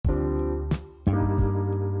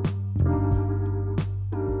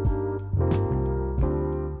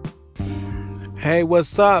Hey,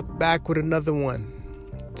 what's up? Back with another one.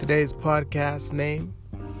 Today's podcast name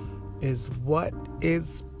is What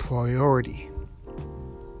is Priority?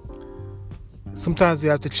 Sometimes we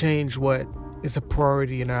have to change what is a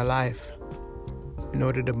priority in our life in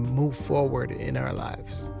order to move forward in our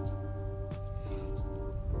lives.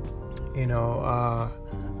 I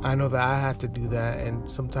know that I had to do that, and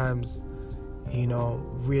sometimes,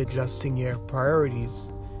 readjusting your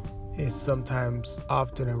priorities is sometimes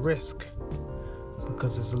often a risk.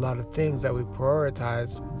 Because there's a lot of things that we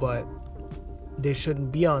prioritize, but they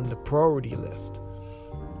shouldn't be on the priority list.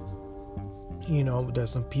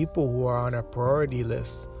 There's some people who are on our priority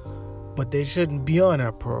list, but they shouldn't be on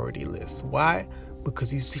our priority list. Why?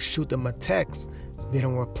 Because you shoot them a text, they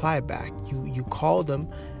don't reply back. You call them,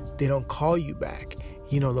 they don't call you back.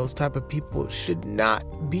 Those type of people should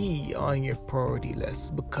not be on your priority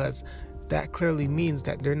list, because that clearly means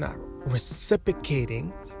that they're not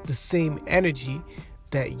reciprocating the same energy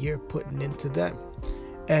that you're putting into them.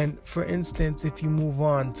 And for instance, if you move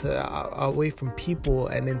on to away from people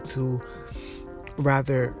and into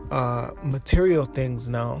rather material things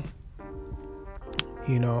now,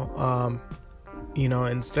 instead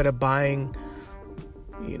of buying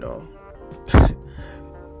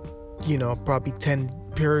probably 10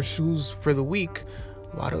 pair of shoes for the week,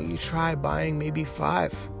 why don't you try buying maybe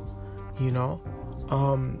 5,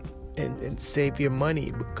 and save your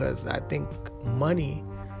money? Because I think money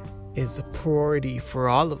is a priority for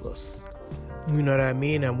all of us. You know what I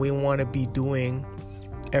mean? And we want to be doing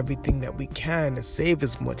everything that we can to save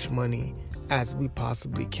as much money as we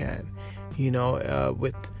possibly can.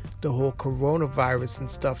 With the whole coronavirus and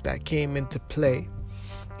stuff that came into play,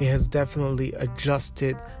 it has definitely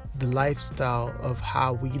adjusted the lifestyle of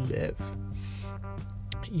how we live.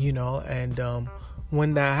 And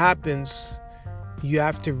when that happens, you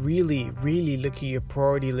have to really, really look at your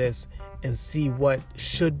priority list and see what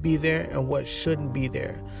should be there and what shouldn't be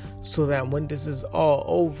there, so that when this is all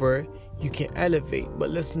over, you can elevate.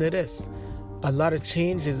 But listen to this. A lot of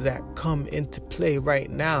changes that come into play right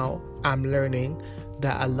now, I'm learning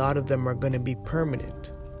that a lot of them are going to be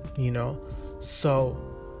permanent, So,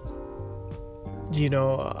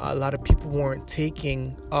 a lot of people weren't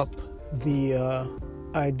taking up the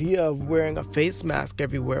idea of wearing a face mask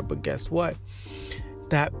everywhere. But guess what?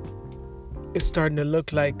 That is starting to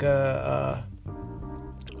look like a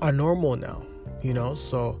normal now,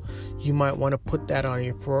 so you might want to put that on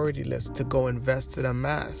your priority list to go invest in a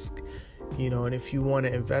mask, and if you want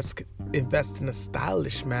to invest in a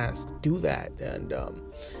stylish mask, do that. And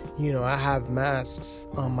I have masks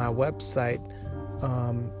on my website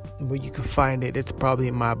where you can find it. It's probably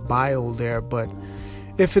in my bio there, but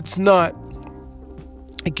if it's not,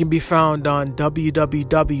 it can be found on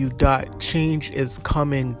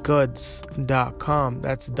www.changeiscominggoods.com.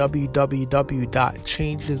 That's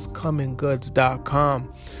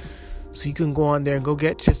www.changeiscominggoods.com. So you can go on there and go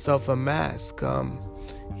get yourself a mask.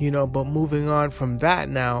 But moving on from that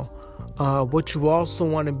now, what you also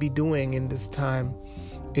want to be doing in this time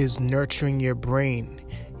is nurturing your brain.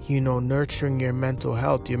 Nurturing your mental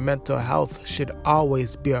health. Your mental health should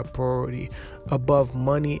always be a priority above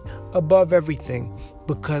money, above everything.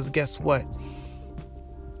 Because guess what?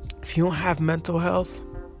 If you don't have mental health,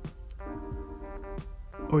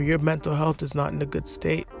 or your mental health is not in a good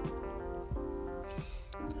state,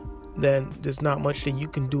 then there's not much that you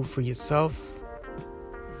can do for yourself.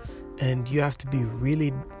 And you have to be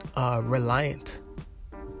really reliant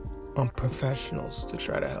on professionals to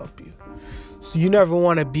try to help you. So you never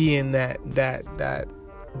want to be in that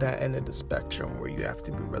end of the spectrum where you have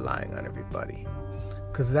to be relying on everybody,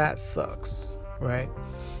 because that sucks, right?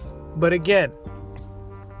 But again,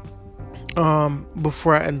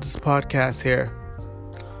 before I end this podcast here,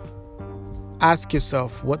 ask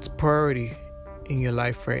yourself, what's priority in your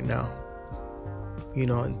life right now?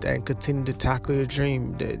 And continue to tackle your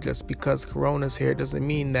dream. Just because Corona's here doesn't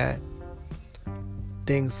mean that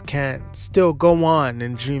things can't still go on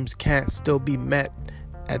and dreams can't still be met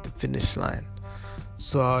at the finish line.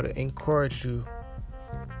 So I would encourage you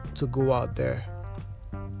to go out there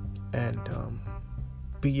and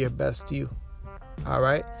be your best you. All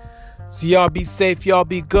right? So y'all be safe. Y'all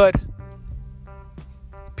be good.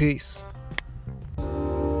 Peace.